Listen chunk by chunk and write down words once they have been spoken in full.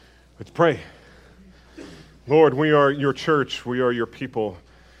Let's pray. Lord, we are your church, we are your people,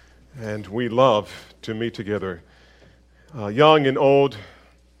 and we love to meet together. Young and old,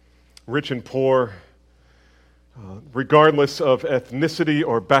 rich and poor, regardless of ethnicity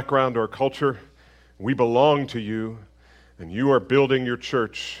or background or culture, we belong to you, and you are building your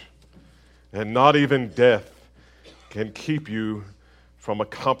church, and not even death can keep you from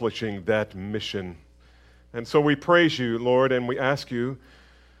accomplishing that mission. And so we praise you, Lord, and we ask you,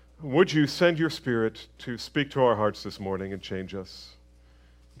 would you send your Spirit to speak to our hearts this morning and change us?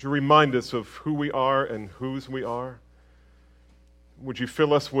 Would you remind us of who we are and whose we are? Would you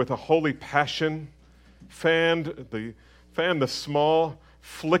fill us with a holy passion, fan the small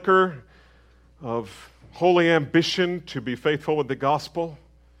flicker of holy ambition to be faithful with the gospel?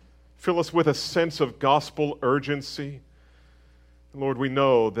 Fill us with a sense of gospel urgency. Lord, we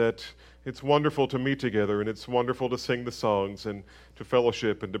know that it's wonderful to meet together, and it's wonderful to sing the songs and to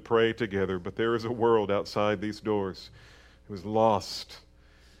fellowship and to pray together, but there is a world outside these doors who is lost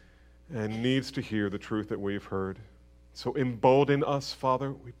and needs to hear the truth that we've heard. So embolden us,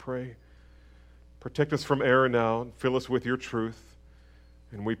 Father, we pray. Protect us from error now, and fill us with your truth,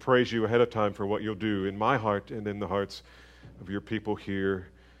 and we praise you ahead of time for what you'll do in my heart and in the hearts of your people here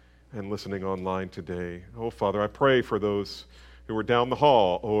and listening online today. Oh, Father, I pray for those who are down the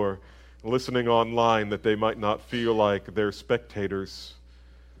hall or listening online, that they might not feel like they're spectators.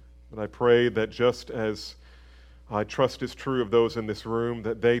 But I pray that just as I trust is true of those in this room,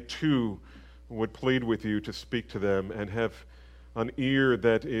 that they too would plead with you to speak to them and have an ear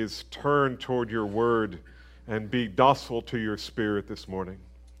that is turned toward your word and be docile to your spirit this morning.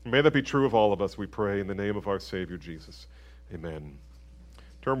 May that be true of all of us, we pray, in the name of our Savior Jesus. Amen.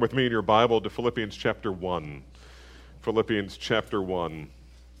 Turn with me in your Bible to Philippians chapter 1. Philippians chapter 1.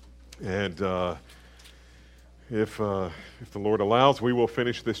 And if the Lord allows, we will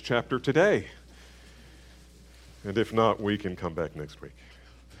finish this chapter today. And if not, we can come back next week.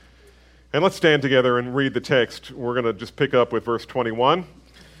 And let's stand together and read the text. We're going to just pick up with verse 21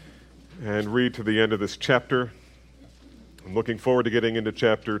 and read to the end of this chapter. I'm looking forward to getting into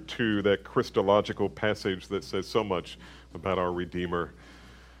chapter 2, that Christological passage that says so much about our Redeemer.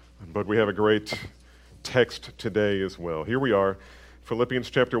 But we have a great text today as well. Here we are. Philippians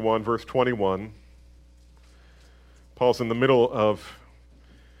chapter 1, verse 21. Paul's in the middle of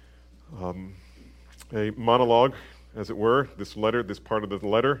a monologue, as it were, this part of the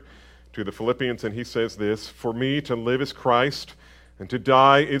letter to the Philippians, and he says this: "For me to live is Christ, and to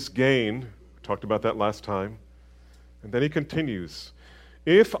die is gain." We talked about that last time. And then he continues,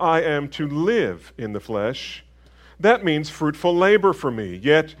 "If I am to live in the flesh, that means fruitful labor for me,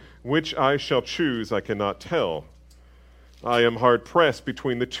 yet which I shall choose I cannot tell. I am hard-pressed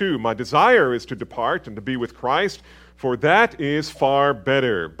between the two. My desire is to depart and to be with Christ, for that is far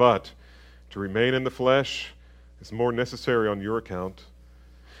better. But to remain in the flesh is more necessary on your account.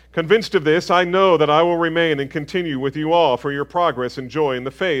 Convinced of this, I know that I will remain and continue with you all for your progress and joy in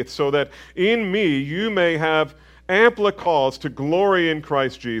the faith, so that in me you may have ample cause to glory in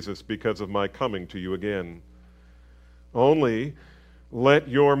Christ Jesus because of my coming to you again. Only let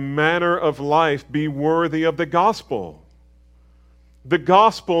your manner of life be worthy of the gospel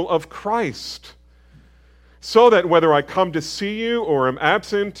of Christ, so that whether I come to see you or am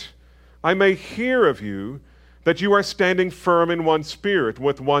absent, I may hear of you that you are standing firm in one spirit,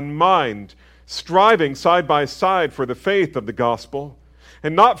 with one mind, striving side by side for the faith of the gospel,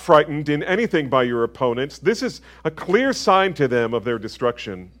 and not frightened in anything by your opponents. This is a clear sign to them of their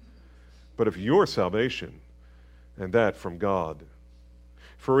destruction, but of your salvation, and that from God.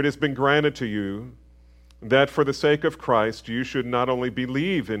 For it has been granted to you that for the sake of Christ you should not only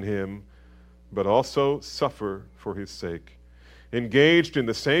believe in him, but also suffer for his sake, engaged in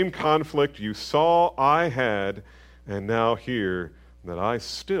the same conflict you saw I had, and now hear that I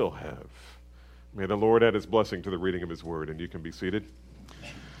still have." May the Lord add his blessing to the reading of his word, and you can be seated.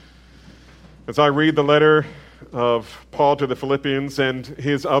 As I read the letter of Paul to the Philippians and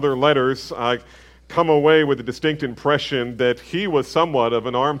his other letters, I come away with a distinct impression that he was somewhat of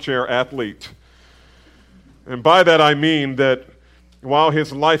an armchair athlete. And by that I mean that while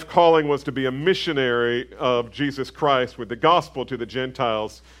his life calling was to be a missionary of Jesus Christ with the gospel to the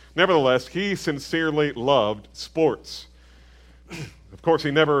Gentiles, nevertheless, he sincerely loved sports. Of course, he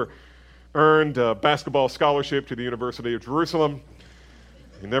never earned a basketball scholarship to the University of Jerusalem.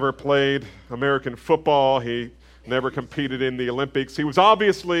 He never played American football. He never competed in the Olympics. He was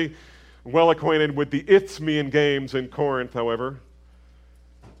obviously well acquainted with the Isthmian Games in Corinth, however.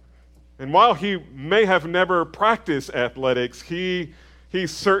 And while he may have never practiced athletics, he he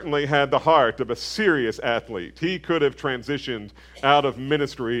certainly had the heart of a serious athlete. He could have transitioned out of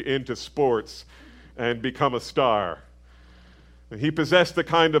ministry into sports and become a star. He possessed the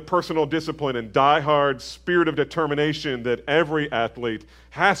kind of personal discipline and die-hard spirit of determination that every athlete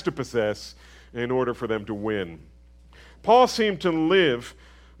has to possess in order for them to win. Paul seemed to live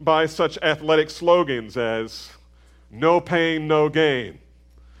by such athletic slogans as "no pain, no gain,"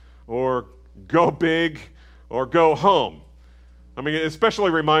 or "go big or go home." I mean, it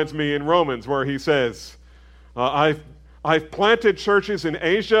especially reminds me in Romans where he says, I've planted churches in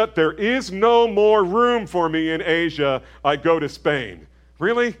Asia. There is no more room for me in Asia. I go to Spain.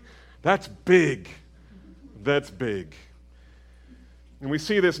 Really? That's big. That's big. And we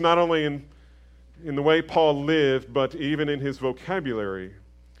see this not only in the way Paul lived, but even in his vocabulary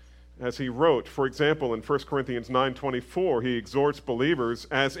as he wrote. For example, in 1 Corinthians 9:24, he exhorts believers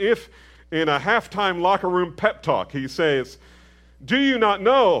as if in a halftime locker room pep talk. He says, "Do you not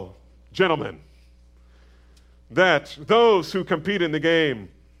know, gentlemen, that those who compete in the game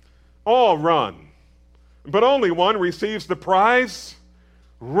all run, but only one receives the prize?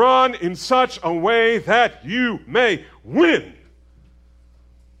 Run in such a way that you may win."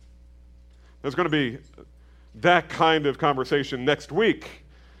 There's going to be that kind of conversation next week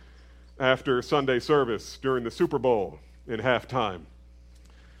after Sunday service during the Super Bowl in halftime.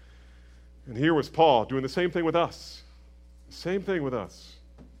 And here was Paul doing the same thing with us. Same thing with us.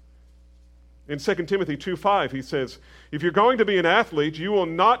 In 2 Timothy 2:5, he says, "If you're going to be an athlete, you will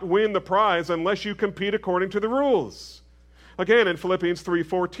not win the prize unless you compete according to the rules." Again, in Philippians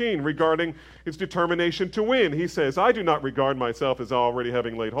 3:14, regarding his determination to win, he says, "I do not regard myself as already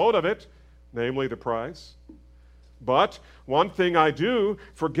having laid hold of it," namely the prize. "But one thing I do,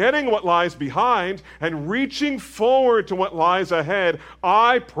 forgetting what lies behind and reaching forward to what lies ahead,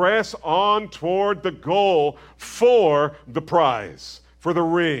 I press on toward the goal for the prize, for the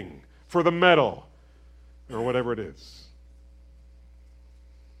ring, for the medal, or whatever it is."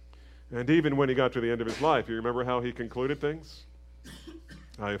 And even when he got to the end of his life, you remember how he concluded things?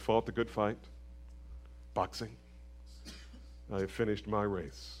 "I have fought the good fight, boxing. I have finished my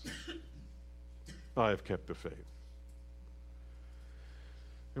race. I have kept the faith."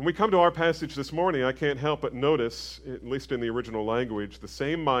 And we come to our passage this morning, I can't help but notice, at least in the original language, the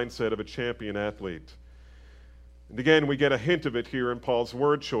same mindset of a champion athlete. And again, we get a hint of it here in Paul's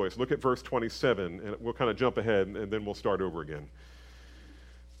word choice. Look at verse 27, and we'll kind of jump ahead, and then we'll start over again.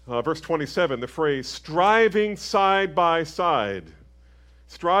 Verse 27, the phrase, "striving side by side."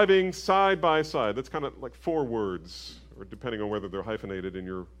 Striving side by side. That's kind of like 4 words, or depending on whether they're hyphenated in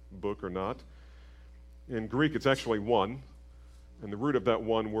your book or not. In Greek, it's actually 1. And the root of that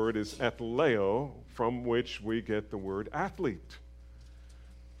one word is athleo, from which we get the word athlete.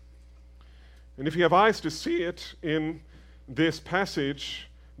 And if you have eyes to see it in this passage,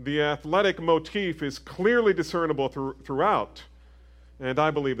 the athletic motif is clearly discernible throughout. And I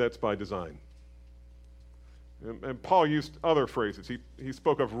believe that's by design. And Paul used other phrases. He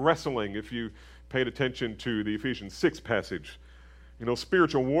spoke of wrestling, if you paid attention to the Ephesians 6 passage. You know,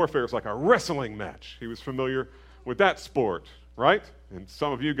 spiritual warfare is like a wrestling match. He was familiar with that sport. Right? And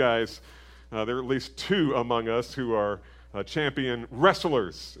some of you guys, there are at least 2 among us who are champion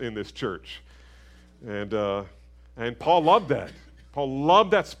wrestlers in this church. And Paul loved that. Paul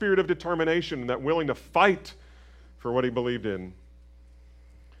loved that spirit of determination and that willing to fight for what he believed in.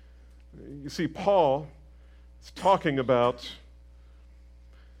 You see, Paul is talking about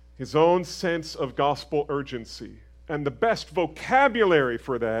his own sense of gospel urgency. And the best vocabulary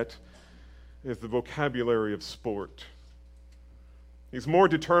for that is the vocabulary of sport. He's more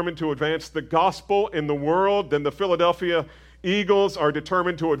determined to advance the gospel in the world than the Philadelphia Eagles are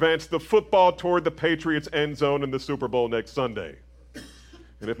determined to advance the football toward the Patriots' end zone in the Super Bowl next Sunday.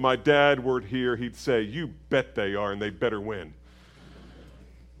 And if my dad were here, he'd say, "You bet they are, and they better win."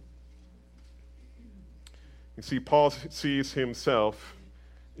 You see, Paul sees himself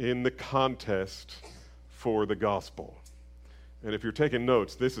in the contest for the gospel. And if you're taking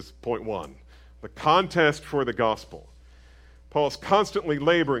notes, this is point 1. The contest for the gospel. Paul's constantly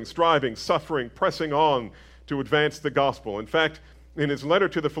laboring, striving, suffering, pressing on to advance the gospel. In fact, in his letter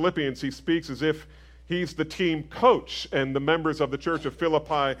to the Philippians, he speaks as if he's the team coach and the members of the church of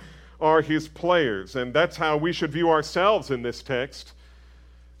Philippi are his players. And that's how we should view ourselves in this text.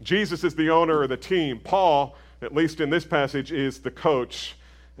 Jesus is the owner of the team. Paul, at least in this passage, is the coach,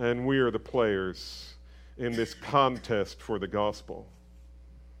 and we are the players in this contest for the gospel.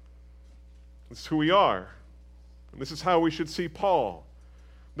 This is who we are. And this is how we should see Paul.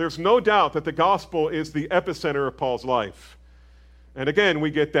 There's no doubt that the gospel is the epicenter of Paul's life. And again,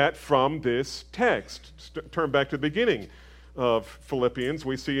 we get that from this text. Turn back to the beginning. of Philippians,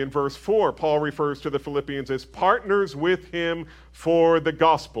 we see in verse 4, Paul refers to the Philippians as partners with him for the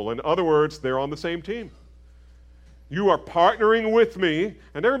gospel. In other words, they're on the same team. You are partnering with me,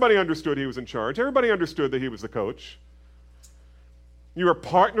 and everybody understood he was in charge. Everybody understood that he was the coach. You are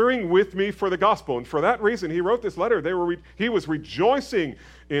partnering with me for the gospel. And for that reason, he wrote this letter. He was rejoicing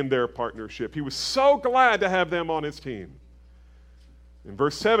in their partnership. He was so glad to have them on his team. In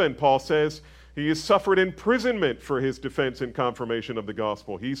verse 7, Paul says, he has suffered imprisonment for his defense and confirmation of the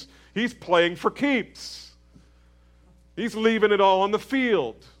gospel. He's playing for keeps. He's leaving it all on the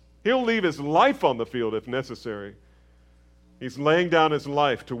field. He'll leave his life on the field if necessary. He's laying down his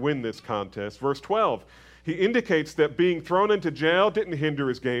life to win this contest. Verse 12, he indicates that being thrown into jail didn't hinder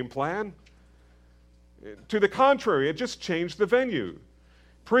his game plan. To the contrary, it just changed the venue.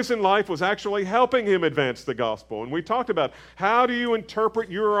 Prison life was actually helping him advance the gospel. And we talked about how do you interpret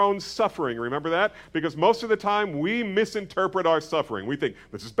your own suffering? Remember that? Because most of the time we misinterpret our suffering. We think,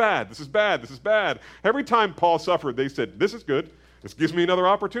 this is bad, this is bad, this is bad. Every time Paul suffered, they said, this is good. This gives me another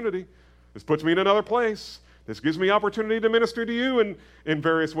opportunity. This puts me in another place. This gives me opportunity to minister to you in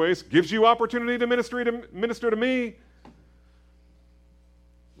various ways. Gives you opportunity to minister to me.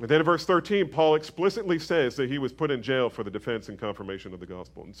 And then in verse 13, Paul explicitly says that he was put in jail for the defense and confirmation of the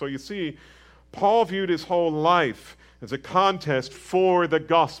gospel. And so you see, Paul viewed his whole life as a contest for the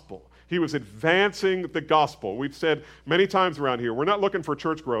gospel. He was advancing the gospel. We've said many times around here, we're not looking for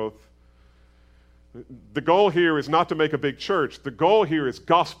church growth. The goal here is not to make a big church. The goal here is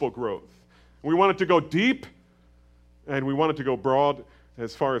gospel growth. We want it to go deep, and we want it to go broad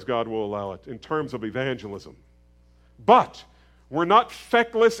as far as God will allow it in terms of evangelism. But we're not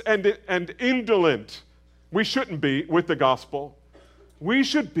feckless and indolent. We shouldn't be with the gospel. We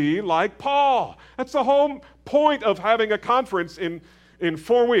should be like Paul. That's the whole point of having a conference in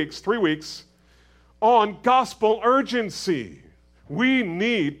 3 weeks, on gospel urgency. We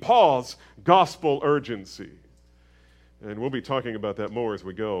need Paul's gospel urgency. And we'll be talking about that more as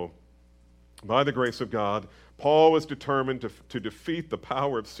we go. By the grace of God, Paul was determined to defeat the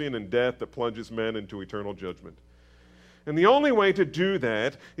power of sin and death that plunges men into eternal judgment. And the only way to do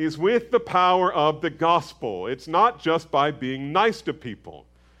that is with the power of the gospel. It's not just by being nice to people.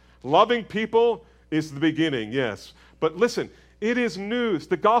 Loving people is the beginning, yes. But listen, it is news.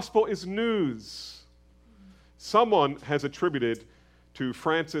 The gospel is news. Someone has attributed to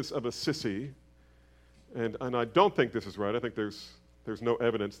Francis of Assisi, and I don't think this is right. I think there's no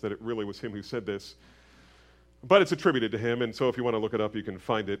evidence that it really was him who said this. But it's attributed to him, and so if you want to look it up, you can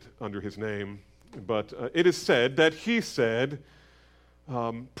find it under his name. But it is said that he said,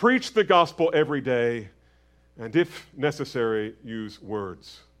 preach the gospel every day, and if necessary, use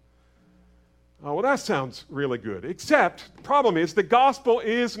words. Well, that sounds really good, except the problem is the gospel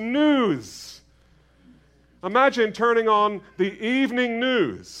is news. Imagine turning on the evening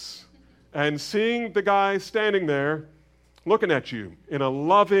news and seeing the guy standing there looking at you in a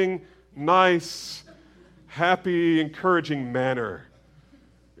loving, nice, happy, encouraging manner.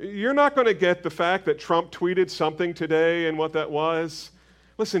 You're not going to get the fact that Trump tweeted something today and what that was.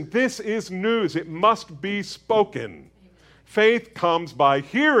 Listen, this is news. It must be spoken. Faith comes by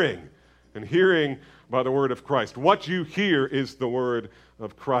hearing, and hearing by the word of Christ. What you hear is the word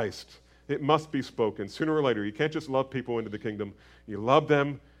of Christ. It must be spoken. Sooner or later, you can't just love people into the kingdom. You love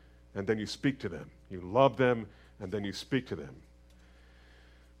them, and then you speak to them. You love them, and then you speak to them.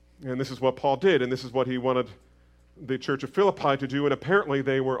 And this is what Paul did, and this is what he wanted the church of Philippi to do, and apparently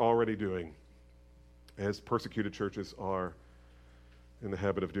they were already doing, as persecuted churches are in the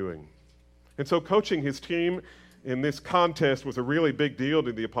habit of doing. And so coaching his team in this contest was a really big deal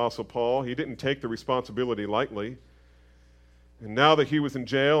to the Apostle Paul. He didn't take the responsibility lightly. And now that he was in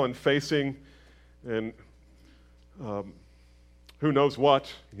jail and facing who knows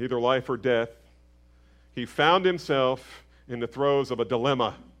what, either life or death, he found himself in the throes of a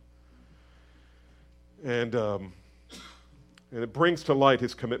dilemma. And it brings to light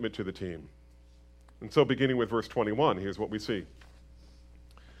his commitment to the team. And so beginning with verse 21, here's what we see.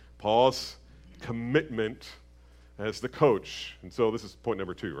 Paul's commitment as the coach. And so this is point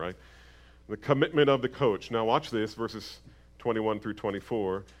number 2, right? The commitment of the coach. Now watch this, verses 21 through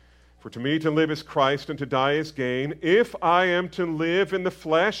 24. For to me to live is Christ and to die is gain. If I am to live in the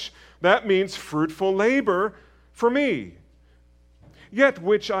flesh, that means fruitful labor for me. Yet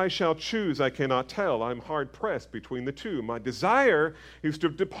which I shall choose I cannot tell. I'm hard pressed between the two. My desire is to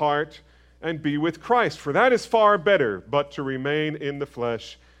depart and be with Christ, for that is far better, but to remain in the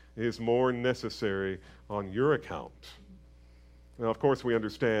flesh is more necessary on your account. Now, of course, we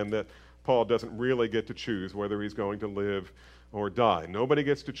understand that Paul doesn't really get to choose whether he's going to live or die. Nobody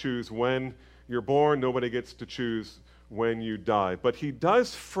gets to choose when you're born. Nobody gets to choose when you die. But he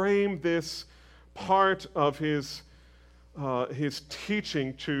does frame this part of his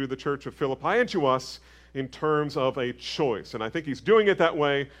teaching to the church of Philippi and to us in terms of a choice. And I think he's doing it that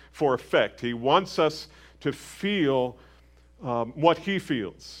way for effect. He wants us to feel what he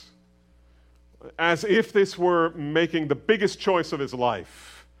feels, as if this were making the biggest choice of his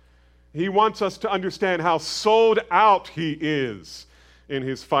life. He wants us to understand how sold out he is in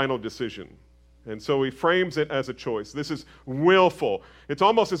his final decision. And so he frames it as a choice. This is willful. It's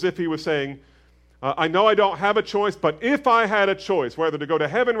almost as if he was saying, I know I don't have a choice, but if I had a choice, whether to go to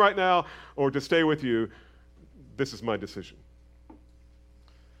heaven right now or to stay with you, this is my decision.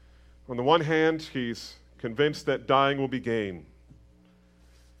 On the one hand, he's convinced that dying will be gain.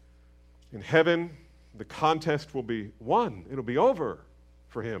 In heaven, the contest will be won. It'll be over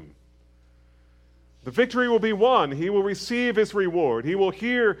for him. The victory will be won. He will receive his reward. He will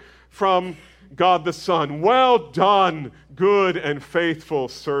hear from God the Son, "Well done, good and faithful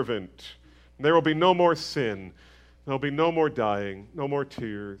servant." There will be no more sin. There will be no more dying, no more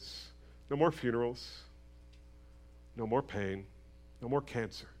tears, no more funerals, no more pain, no more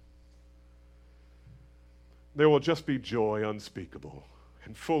cancer. There will just be joy unspeakable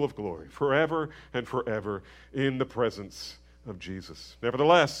and full of glory, forever and forever, in the presence of Jesus.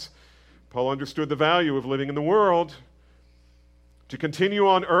 Nevertheless, Paul understood the value of living in the world. To continue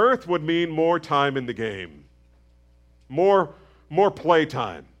on earth would mean more time in the game, more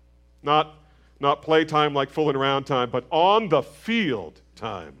playtime, not playtime like fooling around time, but on the field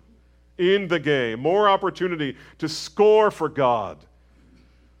time, in the game, more opportunity to score for God.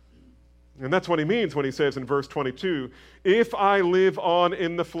 And that's what he means when he says in verse 22, "If I live on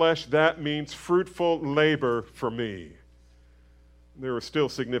in the flesh, that means fruitful labor for me." There was still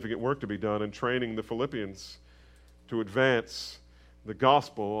significant work to be done in training the Philippians to advance the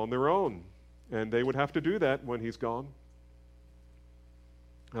gospel on their own. And they would have to do that when he's gone.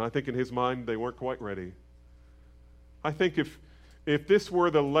 And I think in his mind, they weren't quite ready. I think if this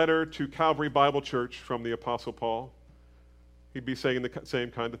were the letter to Calvary Bible Church from the Apostle Paul, he'd be saying the same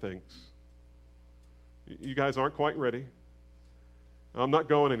kind of things. You guys aren't quite ready. I'm not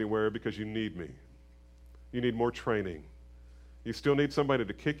going anywhere because you need me. You need more training. You still need somebody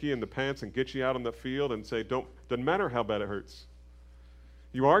to kick you in the pants and get you out on the field and say, doesn't matter how bad it hurts.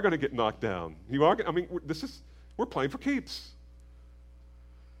 You are going to get knocked down. We're playing for keeps.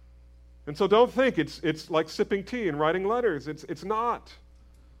 And so don't think it's like sipping tea and writing letters. It's not.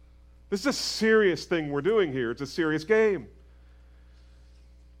 This is a serious thing we're doing here. It's a serious game.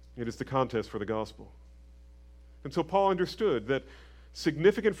 It is the contest for the gospel. And so Paul understood that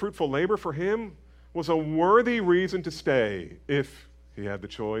significant fruitful labor for him was a worthy reason to stay if he had the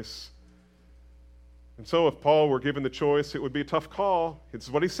choice. And so if Paul were given the choice, it would be a tough call. This is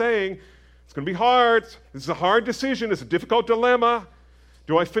what he's saying. It's going to be hard. This is a hard decision. It's a difficult dilemma.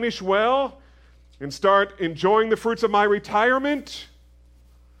 Do I finish well and start enjoying the fruits of my retirement?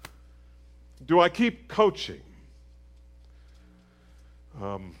 Do I keep coaching?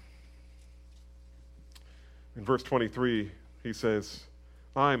 In verse 23, he says,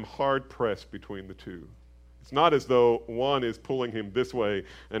 "I'm hard-pressed between the two." It's not as though one is pulling him this way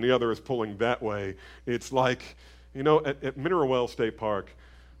and the other is pulling that way. It's like, at Mineral Well State Park,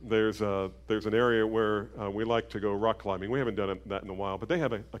 there's an area where we like to go rock climbing. We haven't done that in a while, but they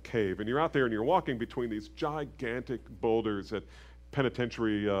have a cave, and you're out there and you're walking between these gigantic boulders at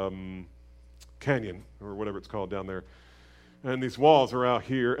Penitentiary Canyon, or whatever it's called down there. And these walls are out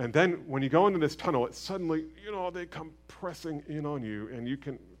here, and then when you go into this tunnel, it suddenly, they come pressing in on you, and you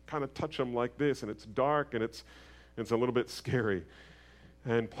can kind of touch them like this, and it's dark, and it's a little bit scary.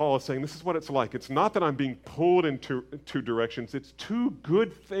 And Paul is saying, this is what it's like. It's not that I'm being pulled in two directions. It's two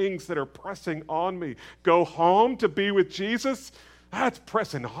good things that are pressing on me. Go home to be with Jesus? That's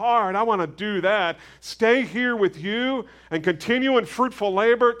pressing hard. I want to do that. Stay here with you and continue in fruitful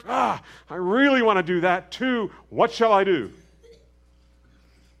labor? I really want to do that too. What shall I do?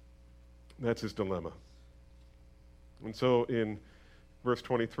 That's his dilemma. And so in verse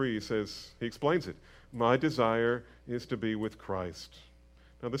 23, he explains it. My desire is to be with Christ.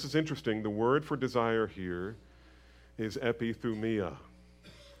 Now this is interesting. The word for desire here is epithumia.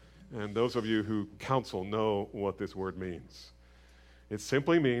 And those of you who counsel know what this word means. It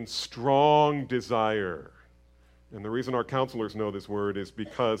simply means strong desire. And the reason our counselors know this word is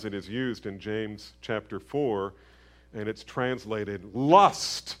because it is used in James chapter 4, and it's translated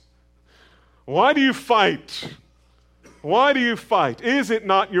lust. Why do you fight? Why do you fight? Is it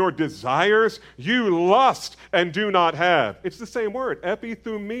not your desires? You lust and do not have. It's the same word,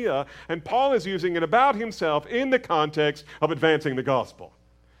 epithumia, and Paul is using it about himself in the context of advancing the gospel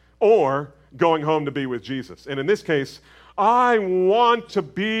or going home to be with Jesus. And in this case, I want to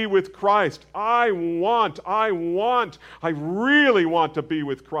be with Christ. I really want to be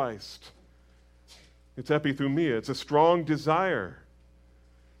with Christ. It's epithumia. It's a strong desire.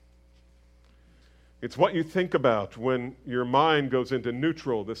 It's what you think about when your mind goes into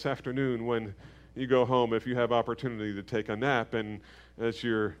neutral this afternoon when you go home, if you have opportunity to take a nap, and as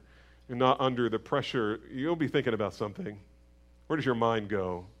you're not under the pressure, you'll be thinking about something. Where does your mind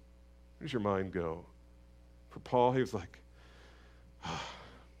go? Where does your mind go? For Paul, he was like,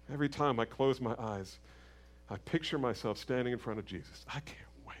 every time I close my eyes, I picture myself standing in front of Jesus. I can't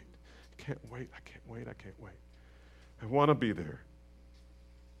wait. I can't wait. I can't wait. I can't wait. I want to be there.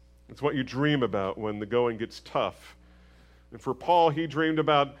 It's what you dream about when the going gets tough. And for Paul, he dreamed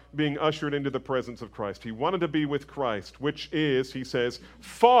about being ushered into the presence of Christ. He wanted to be with Christ, which is, he says,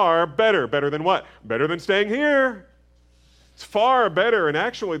 far better. Better than what? Better than staying here. It's far better. And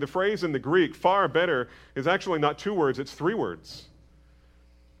actually, the phrase in the Greek, far better, is actually not 2 words, it's 3 words.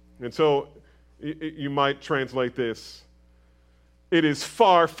 And so you might translate this, it is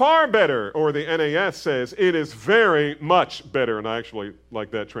far, far better, or the NAS says, it is very much better, and I actually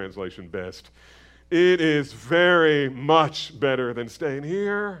like that translation best. It is very much better than staying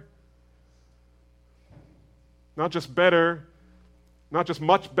here. Not just better, not just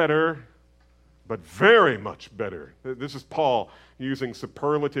much better, but very much better. This is Paul using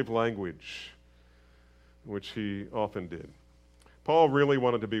superlative language, which he often did. Paul really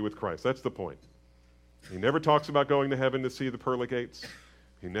wanted to be with Christ. That's the point. He never talks about going to heaven to see the pearly gates.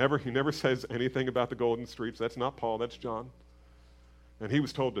 He never says anything about the golden streets. That's not Paul, that's John. And he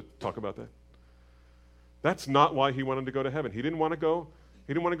was told to talk about that. That's not why he wanted to go to heaven. He didn't want to go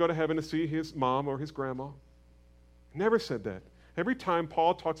to heaven to see his mom or his grandma. He never said that. Every time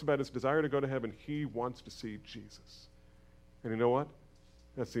Paul talks about his desire to go to heaven, he wants to see Jesus. And you know what?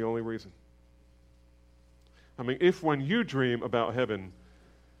 That's the only reason. I mean, if when you dream about heaven,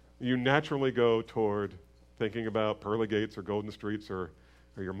 you naturally go toward thinking about pearly gates or golden streets or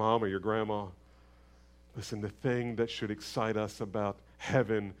your mom or your grandma, listen, the thing that should excite us about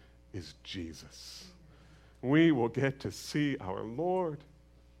heaven is Jesus. We will get to see our Lord.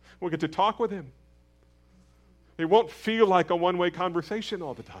 We'll get to talk with him. It won't feel like a one-way conversation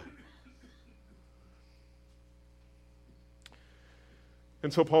all the time.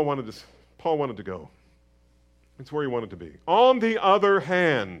 And so Paul wanted to go. It's where he wanted to be. On the other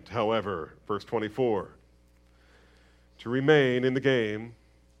hand, however, verse 24, to remain in the game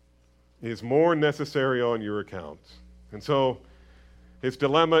is more necessary on your account. And so his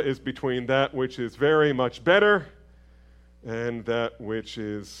dilemma is between that which is very much better and that which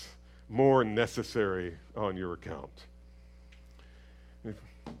is more necessary on your account.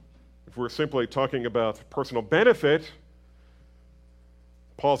 If we're simply talking about personal benefit,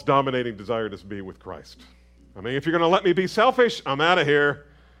 Paul's dominating desire to be with Christ. I mean, if you're going to let me be selfish, I'm out of here.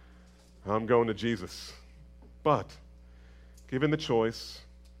 I'm going to Jesus. But given the choice,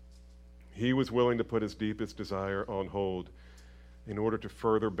 he was willing to put his deepest desire on hold in order to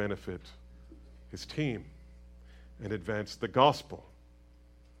further benefit his team and advance the gospel.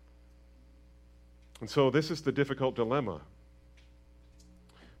 And so this is the difficult dilemma.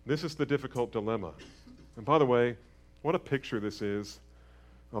 This is the difficult dilemma. And by the way, what a picture this is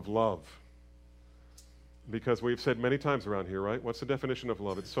of love. Because we've said many times around here, right? What's the definition of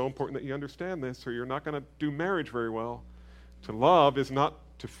love? It's so important that you understand this or you're not going to do marriage very well. To love is not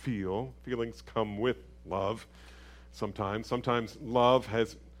to feel. Feelings come with love sometimes. Sometimes love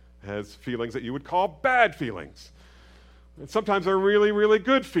has feelings that you would call bad feelings. And sometimes they're really, really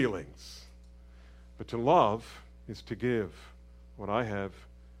good feelings. But to love is to give what I have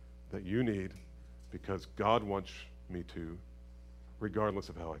that you need because God wants me to, regardless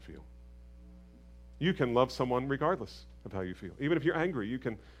of how I feel. You can love someone regardless of how you feel. Even if you're angry, you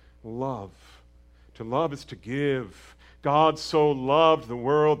can love. To love is to give. God so loved the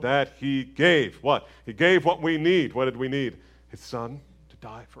world that he gave. What? He gave what we need. What did we need? His son to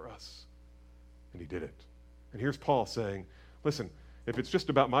die for us. And he did it. And here's Paul saying, listen, if it's just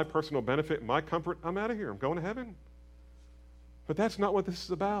about my personal benefit and my comfort, I'm out of here. I'm going to heaven. But that's not what this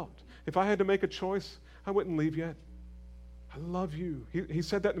is about. If I had to make a choice, I wouldn't leave yet. I love you. He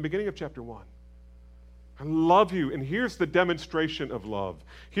said that in the beginning of chapter 1. I love you. And here's the demonstration of love.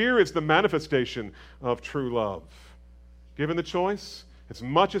 Here is the manifestation of true love. Given the choice, as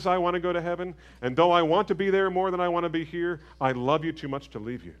much as I want to go to heaven, and though I want to be there more than I want to be here, I love you too much to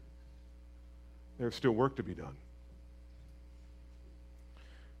leave you. There's still work to be done.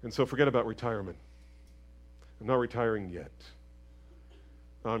 And so forget about retirement. I'm not retiring yet.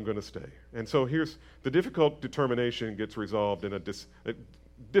 I'm going to stay. And so here's the difficult determination gets resolved in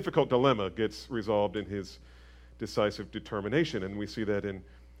difficult dilemma gets resolved in his decisive determination, and we see that in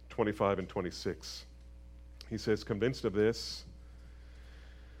 25 and 26. He says, convinced of this,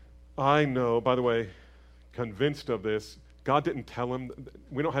 I know, by the way, convinced of this, God didn't tell him.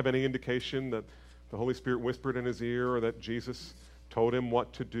 We don't have any indication that the Holy Spirit whispered in his ear or that Jesus told him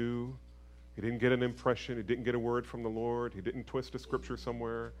what to do. He didn't get an impression. He didn't get a word from the Lord. He didn't twist a scripture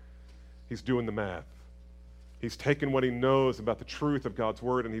somewhere. He's doing the math. He's taken what he knows about the truth of God's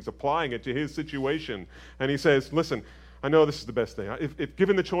word and he's applying it to his situation. And he says, listen, I know this is the best thing. If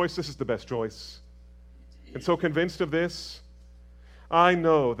given the choice, this is the best choice. And so convinced of this, I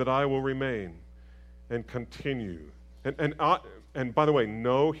know that I will remain and continue. And by the way,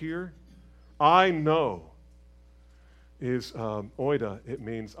 know here, I know is oida. It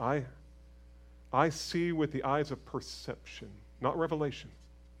means I see with the eyes of perception, not revelation.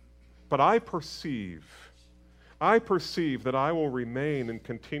 But I perceive that I will remain and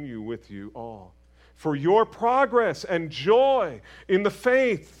continue with you all for your progress and joy in the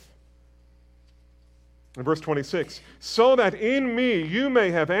faith. In verse 26, so that in me you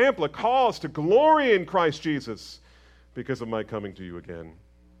may have ample cause to glory in Christ Jesus because of my coming to you again.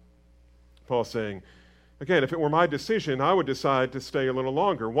 Paul's saying, again, if it were my decision, I would decide to stay a little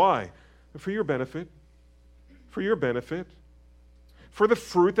longer. Why? For your benefit. For your benefit. For the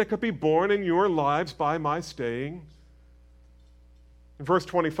fruit that could be born in your lives by my staying. In verse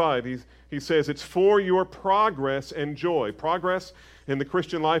 25, he says, it's for your progress and joy. Progress in the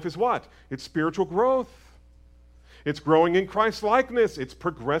Christian life is what? It's spiritual growth. It's growing in Christ's likeness. It's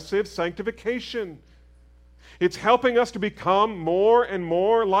progressive sanctification. It's helping us to become more and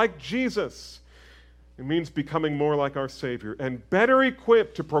more like Jesus. It means becoming more like our Savior and better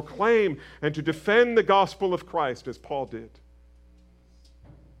equipped to proclaim and to defend the gospel of Christ as Paul did.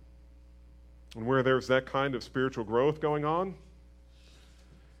 And where there's that kind of spiritual growth going on,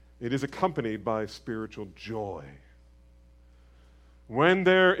 it is accompanied by spiritual joy. When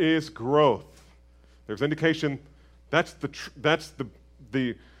there is growth, there's indication that's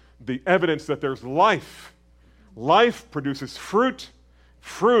the evidence that there's life. Life produces fruit.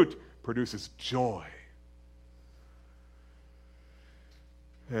 Fruit produces joy.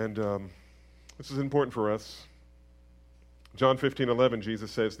 And this is important for us. John 15:11,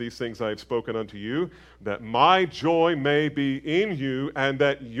 Jesus says, these things I have spoken unto you, that my joy may be in you, and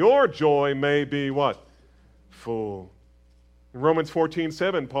that your joy may be what? Full. In Romans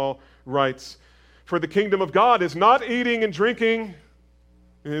 14:7, Paul writes, for the kingdom of God is not eating and drinking.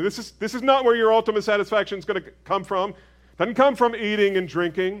 This is not where your ultimate satisfaction is going to come from. It doesn't come from eating and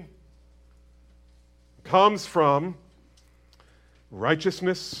drinking. It comes from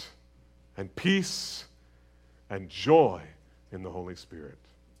righteousness and peace and joy in the Holy Spirit.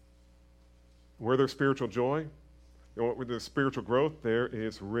 Where there's spiritual joy, where there's spiritual growth, there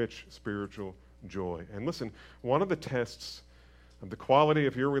is rich spiritual joy. And listen, one of the tests of the quality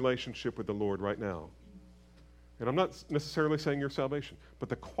of your relationship with the Lord right now, and I'm not necessarily saying your salvation, but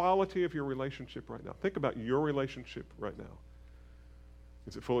the quality of your relationship right now. Think about your relationship right now.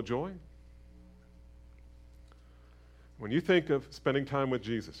 Is it full of joy? When you think of spending time with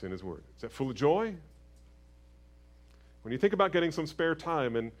Jesus in His Word, is that full of joy? When you think about getting some spare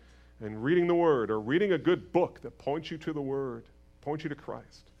time and reading the Word or reading a good book that points you to the Word, points you to Christ,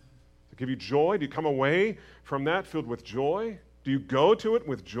 does it give you joy? Do you come away from that filled with joy? Do you go to it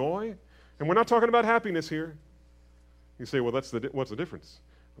with joy? And we're not talking about happiness here. You say, well, what's the difference?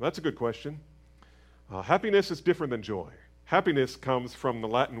 Well, that's a good question. Happiness is different than joy. Happiness comes from the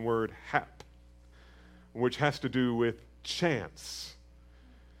Latin word hap, which has to do with chance.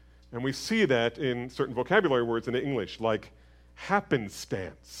 And we see that in certain vocabulary words in English, like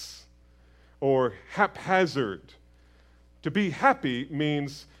happenstance or haphazard. To be happy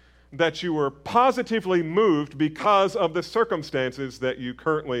means that you were positively moved because of the circumstances that you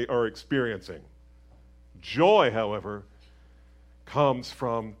currently are experiencing. Joy, however, comes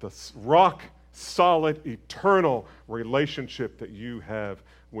from the rock-solid, eternal relationship that you have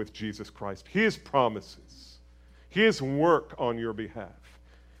with Jesus Christ. His promises, His work on your behalf,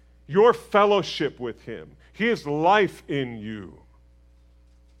 your fellowship with Him, His life in you.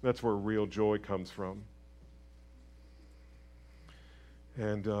 That's where real joy comes from.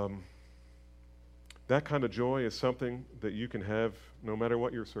 And that kind of joy is something that you can have no matter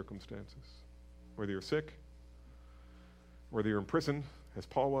what your circumstances. Whether you're sick, whether you're in prison, as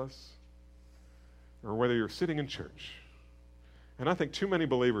Paul was, or whether you're sitting in church. And I think too many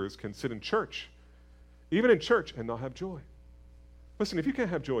believers can sit in church, even in church, and not have joy. Listen, if you can't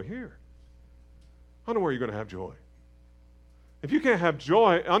have joy here, I don't know where you're going to have joy. If you can't have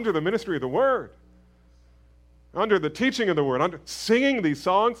joy under the ministry of the Word, under the teaching of the Word, under singing these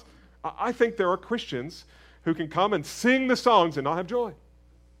songs, I think there are Christians who can come and sing the songs and not have joy.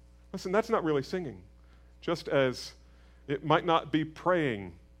 Listen, that's not really singing. Just as it might not be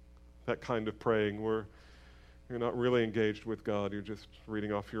praying, that kind of praying where you're not really engaged with God, you're just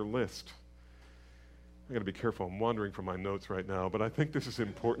reading off your list. I got to be careful. I'm wandering from my notes right now, but I think this is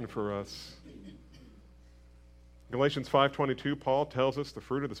important for us. Galatians 5:22, Paul tells us the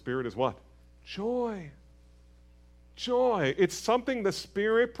fruit of the Spirit is what? Joy. Joy. It's something the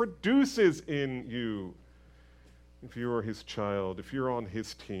Spirit produces in you if you are his child, if you're on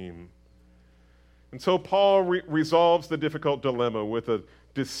his team. And so Paul resolves the difficult dilemma with a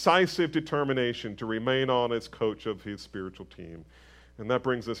decisive determination to remain on as coach of his spiritual team. And that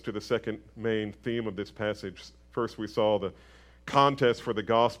brings us to the second main theme of this passage. First, we saw the contest for the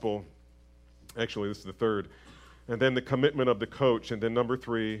gospel. Actually, this is the third. And then the commitment of the coach. And then number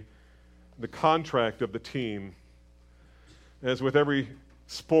 3, the contract of the team. As with every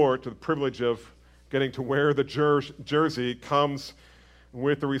sport, the privilege of getting to wear the jersey comes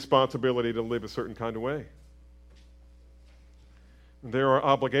with the responsibility to live a certain kind of way. There are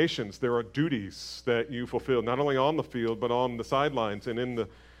obligations, there are duties that you fulfill, not only on the field, but on the sidelines and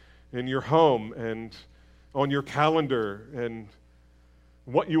in your home and on your calendar, and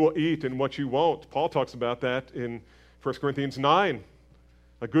what you will eat and what you won't. Paul talks about that in 1 Corinthians 9.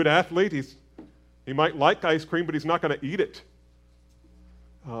 A good athlete, he might like ice cream, but he's not going to eat it.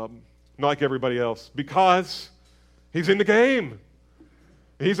 Not like everybody else, because he's in the game.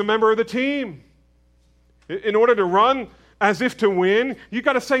 He's a member of the team. In order to run as if to win, you've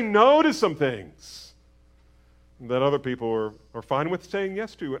got to say no to some things that other people are fine with saying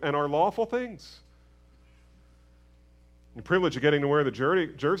yes to and are lawful things. The privilege of getting to wear the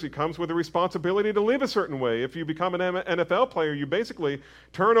jersey comes with the responsibility to live a certain way. If you become an NFL player, you basically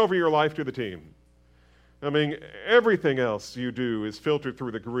turn over your life to the team. I mean, everything else you do is filtered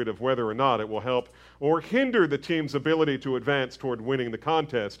through the grid of whether or not it will help or hinder the team's ability to advance toward winning the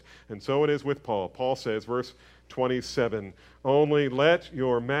contest. And so it is with Paul. Paul says, verse 27, only let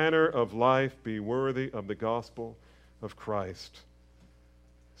your manner of life be worthy of the gospel of Christ,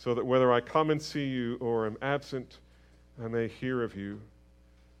 so that whether I come and see you or am absent, I may hear of you,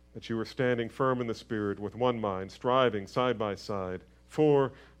 that you are standing firm in the Spirit with one mind, striving side by side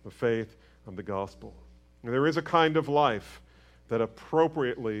for the faith of the gospel. There is a kind of life that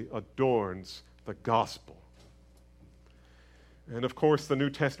appropriately adorns the gospel. And of course, the New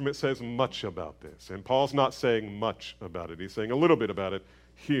Testament says much about this. And Paul's not saying much about it. He's saying a little bit about it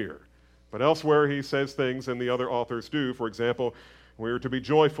here. But elsewhere, he says things, and the other authors do. For example, we're to be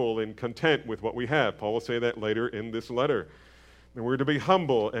joyful and content with what we have. Paul will say that later in this letter. And we're to be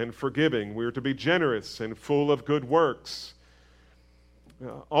humble and forgiving. We're to be generous and full of good works.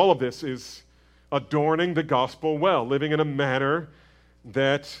 All of this is adorning the gospel well, living in a manner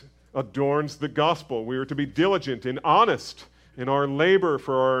that adorns the gospel. We are to be diligent and honest in our labor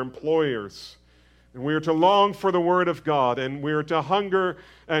for our employers. And we are to long for the word of God, and we are to hunger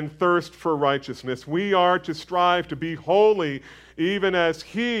and thirst for righteousness. We are to strive to be holy even as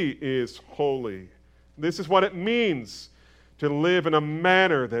he is holy. This is what it means to live in a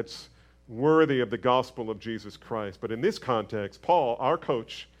manner that's worthy of the gospel of Jesus Christ. But in this context, Paul, our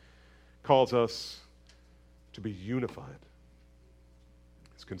coach, calls us to be unified.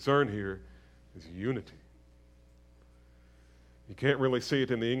 His concern here is unity. You can't really see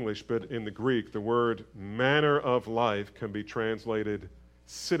it in the English, but in the Greek, the word manner of life can be translated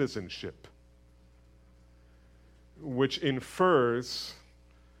citizenship, which infers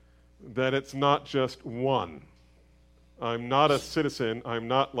that it's not just one. I'm not a citizen. I'm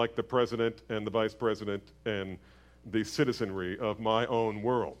not like the president and the vice president and the citizenry of my own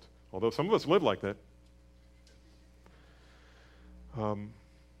world. Although some of us live like that.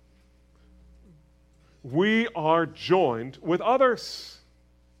 We are joined with others.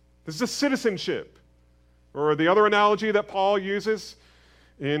 This is a citizenship. Or the other analogy that Paul uses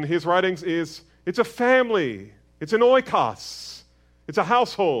in his writings is it's a family. It's an oikos. It's a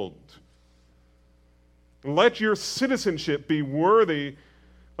household. Let your citizenship be worthy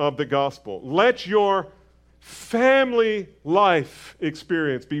of the gospel. Let your family life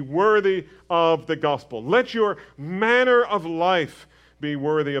experience be worthy of the gospel. Let your manner of life be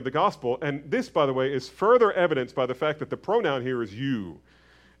worthy of the gospel. And this, by the way, is further evidenced by the fact that the pronoun here is you,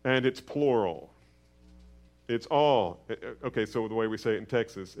 and it's plural. It's all. Okay, so the way we say it in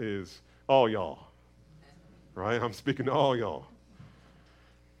Texas is all y'all. Right? I'm speaking to all y'all.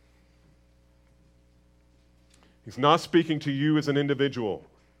 He's not speaking to you as an individual.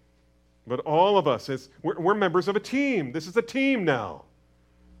 But all of us, we're members of a team. This is a team now.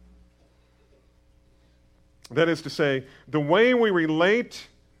 That is to say, the way we relate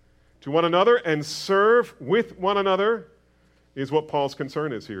to one another and serve with one another is what Paul's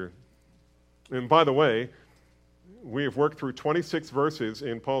concern is here. And by the way, we have worked through 26 verses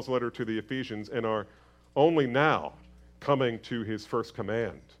in Paul's letter to the Ephesians and are only now coming to his first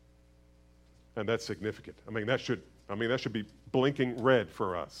command. And that's significant. That should be blinking red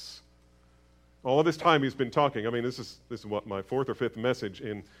for us. All of this time he's been talking. This is what, my fourth or fifth message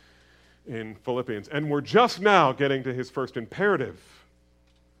in Philippians. And we're just now getting to his first imperative.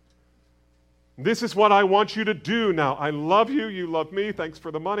 This is what I want you to do now. I love you. You love me. Thanks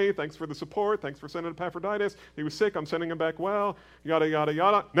for the money. Thanks for the support. Thanks for sending Epaphroditus. He was sick. I'm sending him back well. Yada, yada,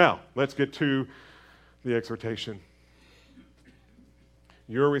 yada. Now, let's get to the exhortation.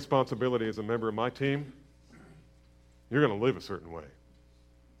 Your responsibility as a member of my team, you're going to live a certain way.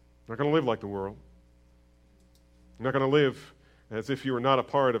 You're not going to live like the world. You're not going to live as if you were not a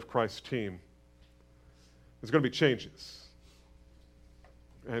part of Christ's team. There's going to be changes.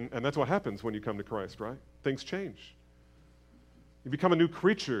 And that's what happens when you come to Christ, right? Things change. You become a new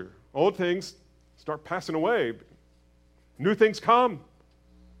creature. Old things start passing away. New things come.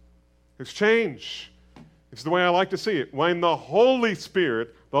 There's change. It's the way I like to see it. When the Holy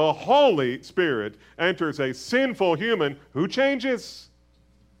Spirit enters a sinful human, who changes?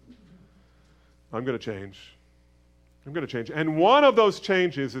 I'm going to change. I'm going to change. And one of those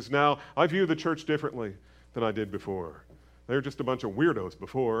changes is now I view the church differently than I did before. They were just a bunch of weirdos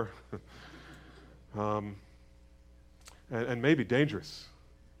before. And maybe dangerous.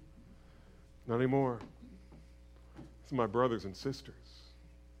 Not anymore. These are my brothers and sisters.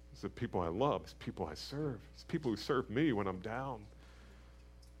 These are the people I love. These people I serve. These people who serve me when I'm down.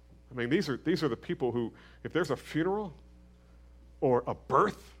 These are the people who, if there's a funeral or a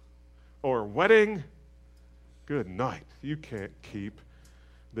birth or a wedding, good night. You can't keep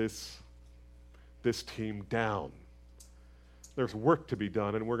this team down. There's work to be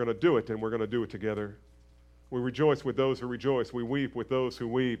done, and we're going to do it, and we're going to do it together. We rejoice with those who rejoice. We weep with those who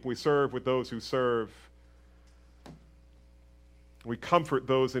weep. We serve with those who serve. We comfort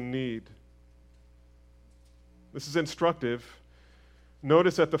those in need. This is instructive.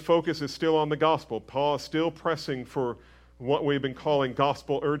 Notice that the focus is still on the gospel. Paul is still pressing for what we've been calling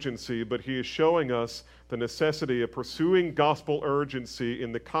gospel urgency, but he is showing us the necessity of pursuing gospel urgency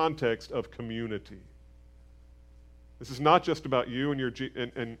in the context of community. This is not just about you and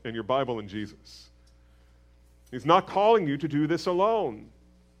your Bible and Jesus. He's not calling you to do this alone.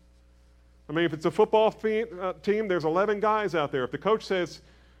 If it's a football team, there's 11 guys out there. If the coach says,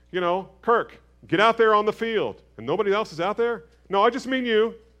 Kirk, get out there on the field, and nobody else is out there, no, I just mean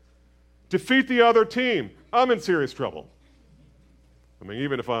you. Defeat the other team. I'm in serious trouble.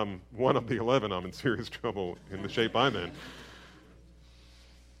 Even if I'm one of the 11, I'm in serious trouble in the shape I'm in.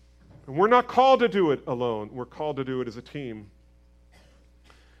 And we're not called to do it alone. We're called to do it as a team.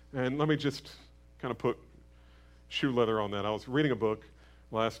 And let me just kind of put shoe leather on that. I was reading a book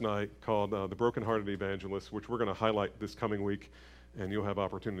last night called The Brokenhearted Evangelist, which we're going to highlight this coming week, and you'll have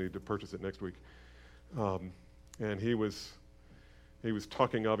opportunity to purchase it next week. And he was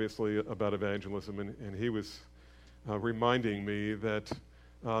talking, obviously, about evangelism, and he was reminding me that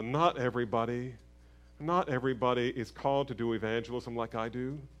not everybody is called to do evangelism like I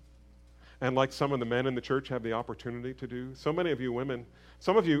do, and like some of the men in the church have the opportunity to do. So many of you women,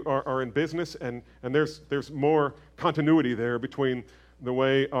 some of you are in business, and there's more continuity there between the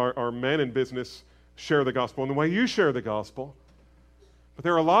way our men in business share the gospel and the way you share the gospel. But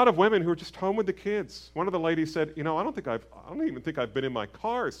there are a lot of women who are just home with the kids. One of the ladies said, I don't even think I've been in my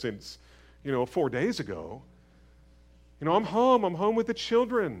car since, 4 days ago. I'm home with the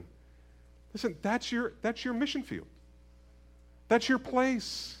children. Listen, that's your mission field. That's your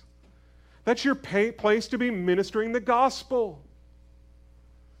place. That's your place to be ministering the gospel.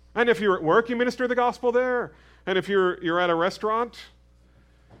 And if you're at work, you minister the gospel there. And if you're at a restaurant,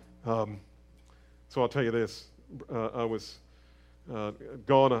 so I'll tell you this. I was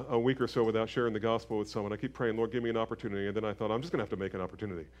gone a week or so without sharing the gospel with someone. I keep praying, Lord, give me an opportunity. And then I thought, I'm just going to have to make an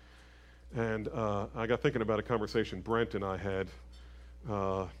opportunity. And I got thinking about a conversation Brent and I had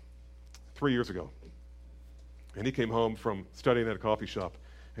 3 years ago. And he came home from studying at a coffee shop.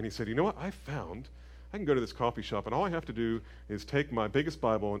 And he said, you know what? I found I can go to this coffee shop, and all I have to do is take my biggest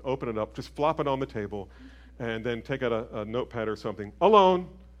Bible and open it up, just flop it on the table, and then take out a notepad or something, alone,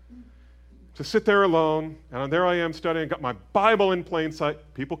 to sit there alone. And there I am studying, got my Bible in plain sight.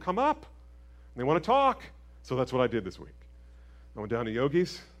 People come up, and they want to talk. So that's what I did this week. I went down to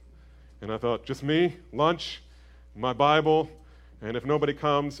Yogi's, and I thought, just me, lunch, my Bible, and if nobody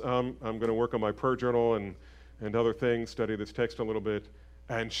comes, I'm going to work on my prayer journal and other things, study this text a little bit.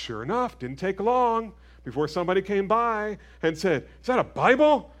 And sure enough, didn't take long before somebody came by and said, "Is that a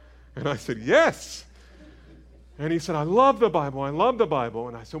Bible?" And I said, "Yes." And he said, "I love the Bible. I love the Bible."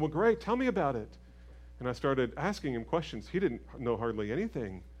 And I said, "Well, great. Tell me about it." And I started asking him questions. He didn't know hardly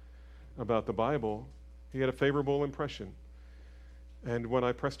anything about the Bible. He had a favorable impression. And when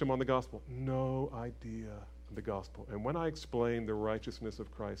I pressed him on the gospel, no idea of the gospel. And when I explained the righteousness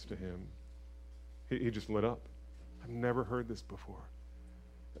of Christ to him, he just lit up. "I've never heard this before.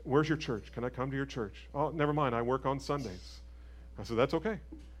 Where's your church? Can I come to your church?" "Oh, never mind. I work on Sundays." I said, "That's okay.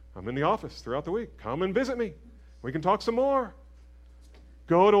 I'm in the office throughout the week. Come and visit me. We can talk some more."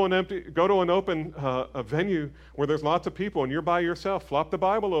 Go to an open venue where there's lots of people and you're by yourself. Flop the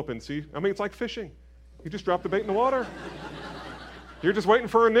Bible open. See, I mean, it's like fishing. You just drop the bait in the water. You're just waiting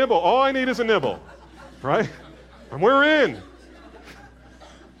for a nibble. All I need is a nibble, right? And we're in.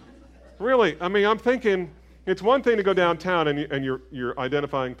 Really, I mean, I'm thinking it's one thing to go downtown and you're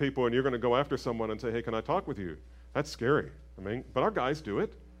identifying people and you're going to go after someone and say, "Hey, can I talk with you?" That's scary. I mean, but our guys do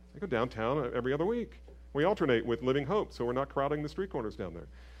it. They go downtown every other week. We alternate with Living Hope, so we're not crowding the street corners down there.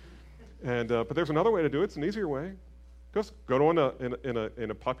 And but there's another way to do it. It's an easier way. Just go to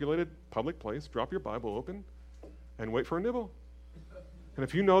in a populated public place, drop your Bible open, and wait for a nibble. And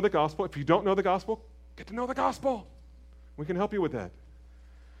if you know the gospel, if you don't know the gospel, get to know the gospel. We can help you with that.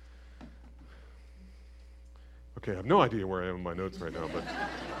 Okay, I have no idea where I am in my notes right now,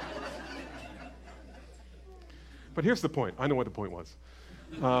 but here's the point. I know what the point was.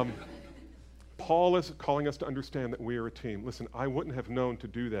 Paul is calling us to understand that we are a team. Listen, I wouldn't have known to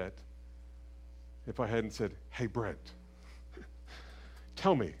do that if I hadn't said, "Hey, Brent,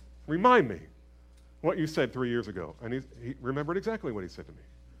 tell me, remind me what you said 3 years ago." And he remembered exactly what he said to me.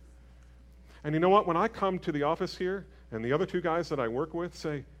 And you know what? When I come to the office here and the other two guys that I work with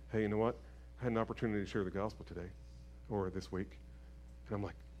say, "Hey, you know what? I had an opportunity to share the gospel today or this week." And I'm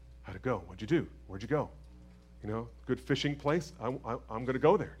like, "How'd it go? What'd you do? Where'd you go? You know, good fishing place? I'm going to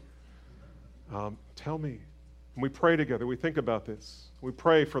go there. Tell me." And we pray together. We think about this. We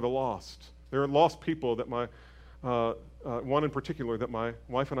pray for the lost. There are lost people that one in particular that my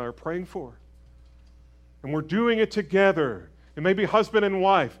wife and I are praying for. And we're doing it together. It may be husband and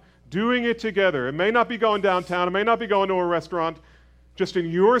wife doing it together. It may not be going downtown. It may not be going to a restaurant. Just in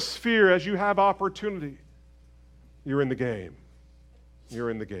your sphere, as you have opportunity, you're in the game. You're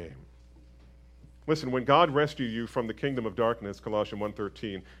in the game. Listen, when God rescued you from the kingdom of darkness, Colossians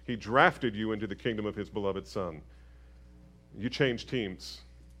 1:13, he drafted you into the kingdom of his beloved Son. You changed teams.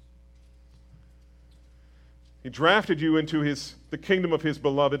 He drafted you into the kingdom of his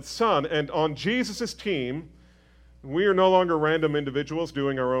beloved Son. And on Jesus' team, we are no longer random individuals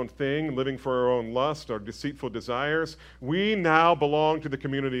doing our own thing, living for our own lust, our deceitful desires. We now belong to the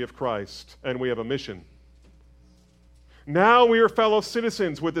community of Christ, and we have a mission. Now we are fellow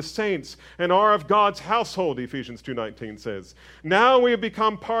citizens with the saints and are of God's household, Ephesians 2:19 says. Now we have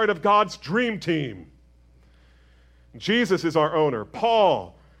become part of God's dream team. Jesus is our owner.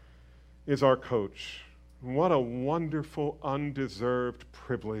 Paul is our coach. What a wonderful, undeserved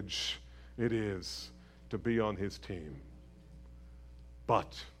privilege it is to be on his team.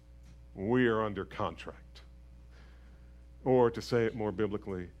 But we are under contract. Or to say it more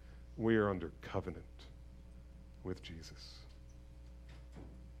biblically, we are under covenant with Jesus.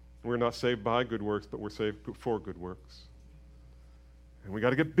 We're not saved by good works, but we're saved for good works. And we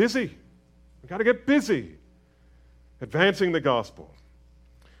got to get busy. We got to get busy advancing the gospel.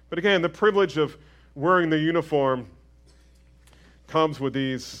 But again, the privilege of wearing the uniform comes with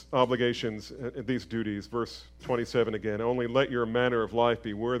these obligations, these duties. Verse 27 again, "Only let your manner of life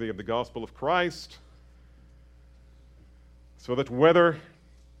be worthy of the gospel of Christ, so that whether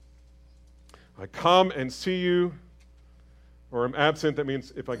I come and see you, or I'm absent," that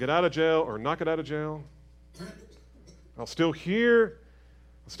means if I get out of jail or not get out of jail, I'll still hear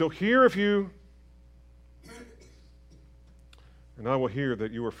of you, and I will hear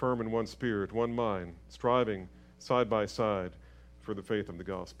that you are firm in one spirit, one mind, striving side by side for the faith of the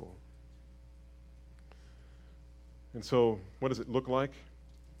gospel. And so, what does it look like?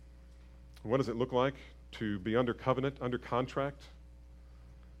 What does it look like to be under covenant, under contract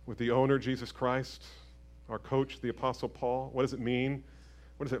with the owner, Jesus Christ, our coach, the Apostle Paul? What does it mean?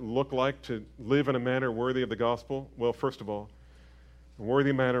 What does it look like to live in a manner worthy of the gospel? Well, first of all, a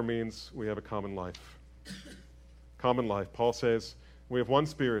worthy manner means we have a common life. Common life. Paul says we have one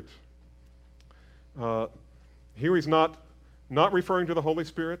Spirit. Here he's not referring to the Holy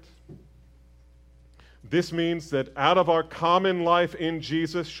Spirit. This means that out of our common life in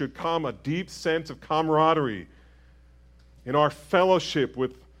Jesus should come a deep sense of camaraderie in our fellowship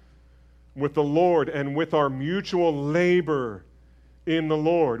with the Lord and with our mutual labor in the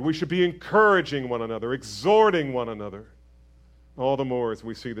Lord. We should be encouraging one another, exhorting one another, all the more as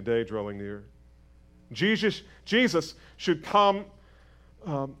we see the day drawing near. Jesus should come,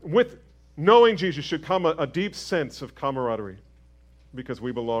 with knowing Jesus should come a deep sense of camaraderie because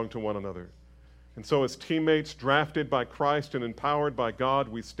we belong to one another. And so as teammates drafted by Christ and empowered by God,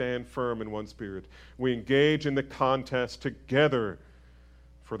 we stand firm in one spirit. We engage in the contest together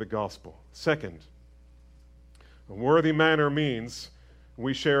for the gospel. Second, a worthy manner means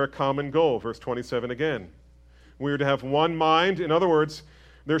we share a common goal. Verse 27 again. We are to have one mind. In other words,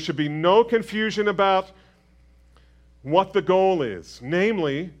 there should be no confusion about what the goal is,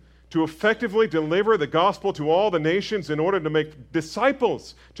 namely, to effectively deliver the gospel to all the nations in order to make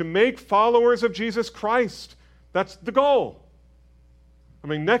disciples, to make followers of Jesus Christ. That's the goal. I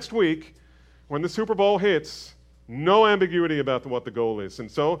mean, next week, when the Super Bowl hits, no ambiguity about what the goal is.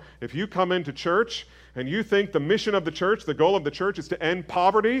 And so, if you come into church and you think the mission of the church, the goal of the church is to end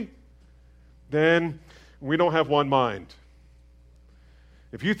poverty, then we don't have one mind.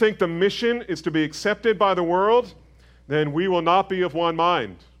 If you think the mission is to be accepted by the world, then we will not be of one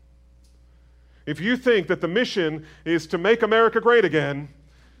mind. If you think that the mission is to make America great again,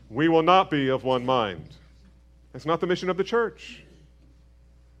 we will not be of one mind. That's not the mission of the church.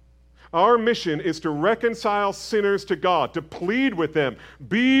 Our mission is to reconcile sinners to God, to plead with them,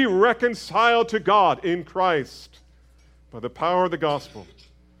 be reconciled to God in Christ by the power of the gospel.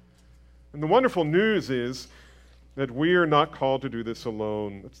 And the wonderful news is that we are not called to do this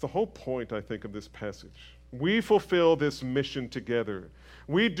alone. That's the whole point, I think, of this passage. We fulfill this mission together.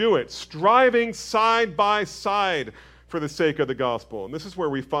 We do it striving side by side for the sake of the gospel. And this is where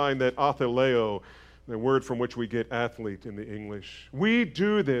we find that atheleo, the word from which we get athlete in the English. We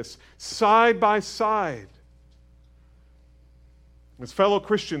do this side by side. As fellow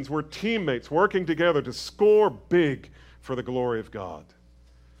Christians, we're teammates working together to score big for the glory of God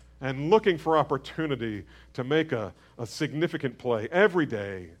and looking for opportunity to make a significant play every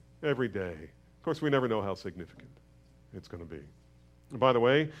day, every day. Of course, we never know how significant it's going to be. And by the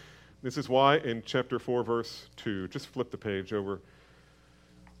way, this is why in chapter 4, verse 2, just flip the page over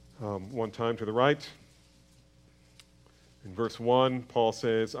one time to the right. In verse 1, Paul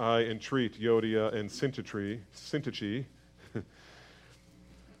says, I entreat Euodia and Syntyche.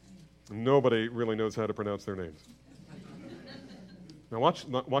 Nobody really knows how to pronounce their names. Now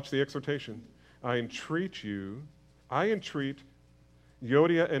watch the exhortation. I entreat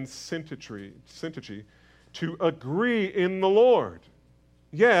Euodia and Syntyche to agree in the Lord.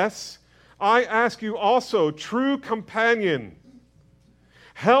 Yes, I ask you also, true companion,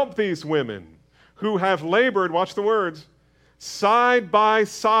 help these women who have labored, watch the words, side by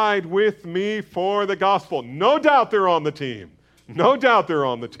side with me for the gospel. No doubt they're on the team. No doubt they're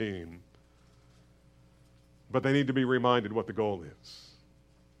on the team. But they need to be reminded what the goal is.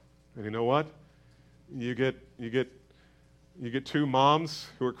 And you know what? You get two moms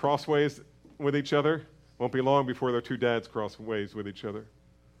who are crossways with each other. Won't be long before their two dads crossways with each other.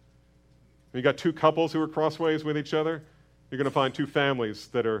 You got two couples who are crossways with each other. You're going to find two families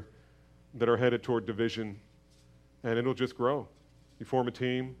that are headed toward division, and it'll just grow. You form a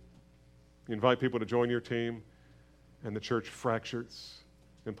team, you invite people to join your team, and the church fractures.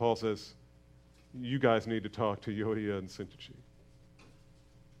 And Paul says, you guys need to talk to Euodia and Syntyche.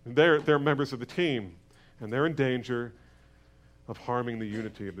 And they're members of the team, and they're in danger of harming the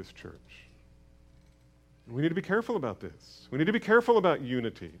unity of this church. We need to be careful about this. We need to be careful about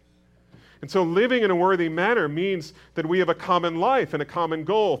unity. And so living in a worthy manner means that we have a common life and a common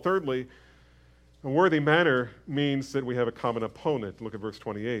goal. Thirdly, a worthy manner means that we have a common opponent. Look at verse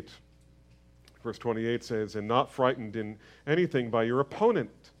 28. Verse 28 says, and not frightened in anything by your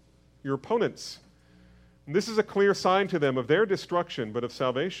opponents. And this is a clear sign to them of their destruction, but of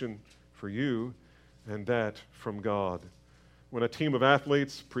salvation for you, and that from God. When a team of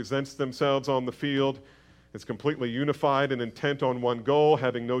athletes presents themselves on the field, it's completely unified and intent on one goal,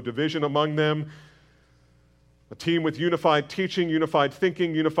 having no division among them. A team with unified teaching, unified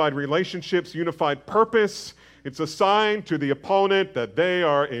thinking, unified relationships, unified purpose. It's a sign to the opponent that they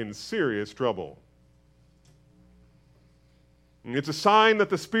are in serious trouble. It's a sign that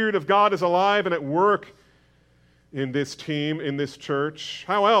the Spirit of God is alive and at work in this team, in this church.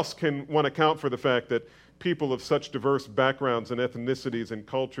 How else can one account for the fact that people of such diverse backgrounds and ethnicities and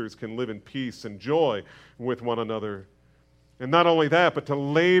cultures can live in peace and joy with one another? And not only that, but to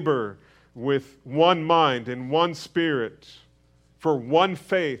labor with one mind and one spirit for one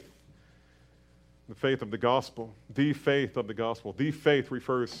faith, the faith of the gospel, the faith of the gospel. The faith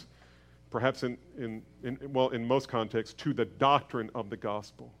refers, perhaps in most contexts, to the doctrine of the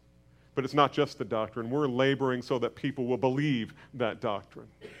gospel. But it's not just the doctrine. We're laboring so that people will believe that doctrine.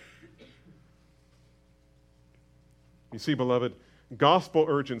 You see, beloved, gospel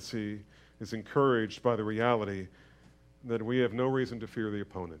urgency is encouraged by the reality that we have no reason to fear the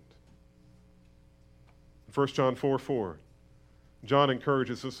opponent. 1 John 4:4, John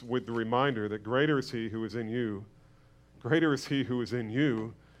encourages us with the reminder that greater is he who is in you, greater is he who is in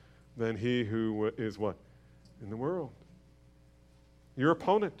you than he who is what? In the world. Your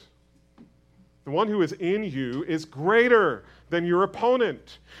opponent. The one who is in you is greater than your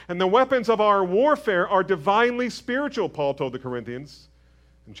opponent. And the weapons of our warfare are divinely spiritual, Paul told the Corinthians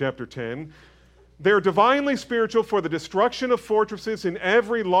in chapter 10. They're divinely spiritual for the destruction of fortresses in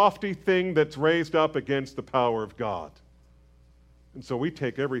every lofty thing that's raised up against the power of God. And so we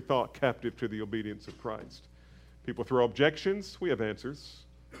take every thought captive to the obedience of Christ. People throw objections, we have answers.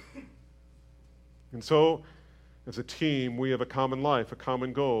 And so, as a team, we have a common life, a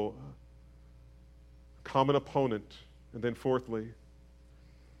common goal, common opponent. And then fourthly,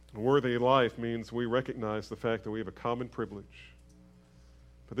 a worthy life means we recognize the fact that we have a common privilege.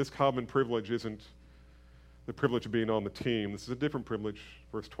 But this common privilege isn't the privilege of being on the team. This is a different privilege.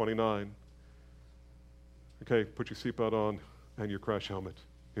 Verse 29. Okay, put your seatbelt on and your crash helmet.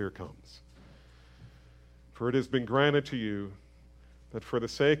 Here it comes. For it has been granted to you that for the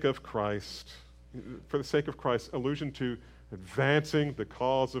sake of Christ, allusion to advancing the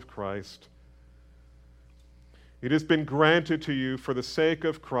cause of Christ, it has been granted to you for the sake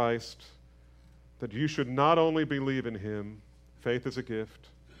of Christ that you should not only believe in him, faith is a gift,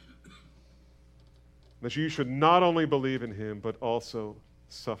 that you should not only believe in him, but also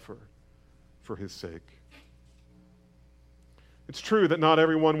suffer for his sake. It's true that not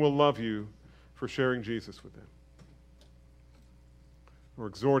everyone will love you for sharing Jesus with them, or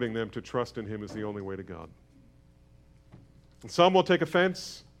exhorting them to trust in him as the only way to God. And some will take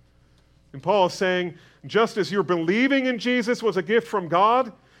offense. And Paul is saying, just as your believing in Jesus was a gift from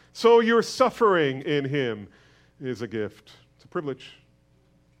God, so your suffering in him is a gift. It's a privilege.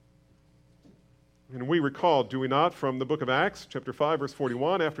 And we recall, do we not, from the book of Acts, chapter 5, verse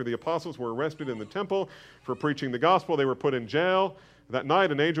 41, after the apostles were arrested in the temple for preaching the gospel, they were put in jail. That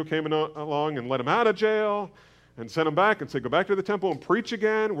night, an angel came along and let them out of jail and sent them back and said, go back to the temple and preach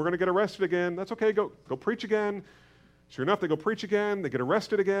again. We're going to get arrested again. That's okay, go preach again. Sure enough, they go preach again. They get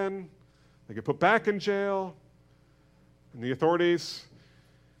arrested again. They get put back in jail. And the authorities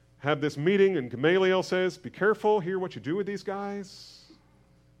have this meeting, and Gamaliel says, be careful, hear what you do with these guys.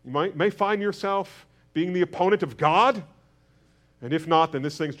 You may find yourself being the opponent of God. And if not, then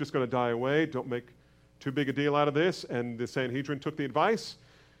this thing's just going to die away. Don't make too big a deal out of this. And the Sanhedrin took the advice.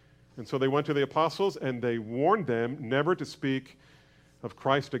 And so they went to the apostles, and they warned them never to speak of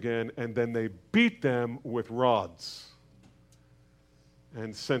Christ again. And then they beat them with rods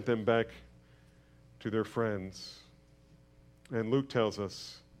and sent them back to their friends. And Luke tells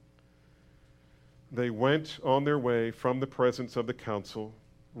us they went on their way from the presence of the council,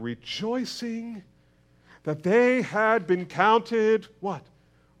 rejoicing that they had been counted, what?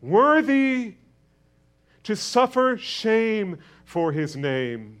 Worthy to suffer shame for his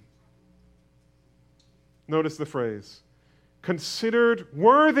name. Notice the phrase, considered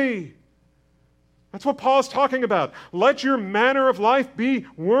worthy. That's what Paul's talking about. Let your manner of life be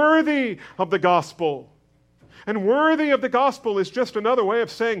worthy of the gospel. And worthy of the gospel is just another way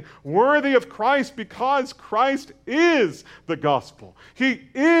of saying worthy of Christ, because Christ is the gospel. He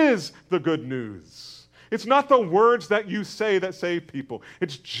is the good news. It's not the words that you say that save people.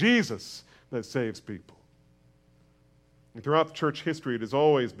 It's Jesus that saves people. And throughout church history, it has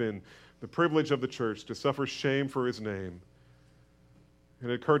always been the privilege of the church to suffer shame for his name.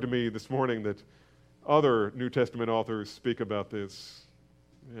 And it occurred to me this morning that other New Testament authors speak about this.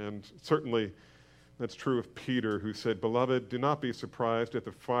 And certainly that's true of Peter, who said, beloved, do not be surprised at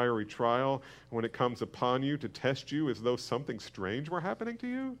the fiery trial when it comes upon you to test you as though something strange were happening to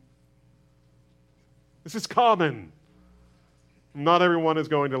you. This is common. Not everyone is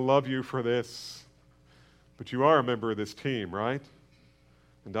going to love you for this, but you are a member of this team, right?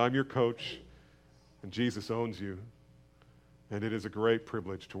 And I'm your coach, and Jesus owns you. And it is a great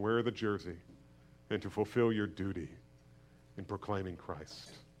privilege to wear the jersey and to fulfill your duty in proclaiming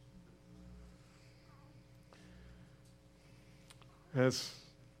Christ. As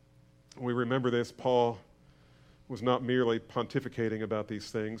we remember this, Paul was not merely pontificating about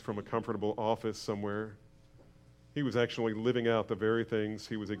these things from a comfortable office somewhere. He was actually living out the very things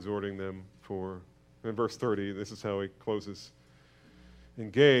he was exhorting them for. In verse 30, this is how he closes.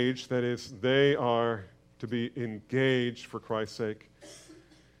 Engaged, that is, they are to be engaged for Christ's sake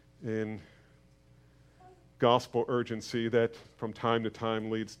in gospel urgency that from time to time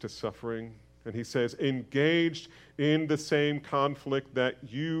leads to suffering. And he says, engaged in the same conflict that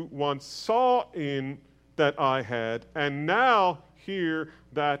you once saw in that I had, and now hear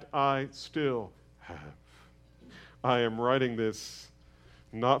that I still have. I am writing this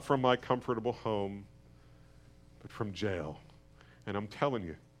not from my comfortable home, but from jail. And I'm telling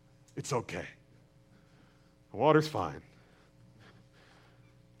you, it's okay. The water's fine.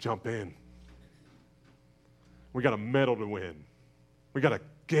 Jump in. We got a medal to win. We got a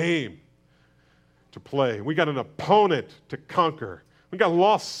game to play. We got an opponent to conquer. We got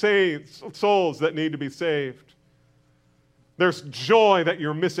lost souls that need to be saved. There's joy that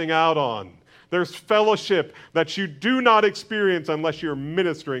you're missing out on. There's fellowship that you do not experience unless you're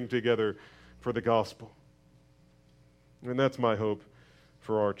ministering together for the gospel. And that's my hope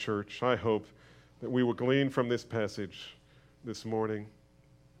for our church. I hope that we will glean from this passage this morning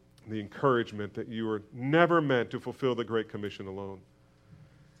the encouragement that you were never meant to fulfill the Great Commission alone.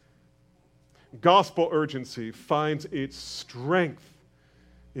 Gospel urgency finds its strength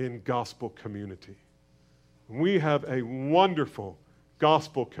in gospel community. We have a wonderful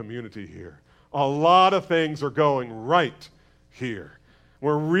gospel community here. A lot of things are going right here.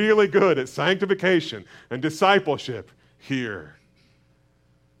 We're really good at sanctification and discipleship here.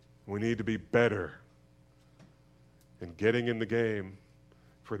 We need to be better in getting in the game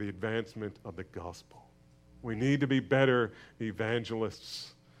for the advancement of the gospel. We need to be better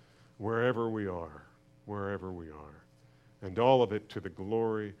evangelists wherever we are, and all of it to the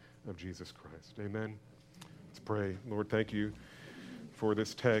glory of Jesus Christ. Amen. Let's pray. Lord, thank you for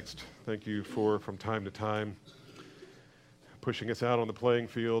this text. Thank you for, from time to time, pushing us out on the playing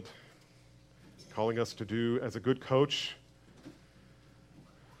field, calling us to do as a good coach.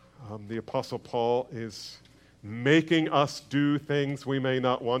 The Apostle Paul is making us do things we may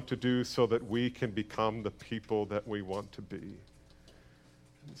not want to do so that we can become the people that we want to be.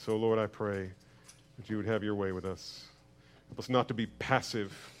 So, Lord, I pray that you would have your way with us. Help us not to be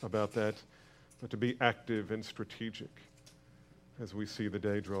passive about that, but to be active and strategic as we see the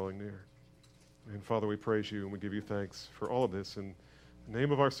day drawing near. And Father, we praise you and we give you thanks for all of this in the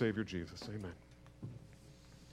name of our Savior Jesus. Amen.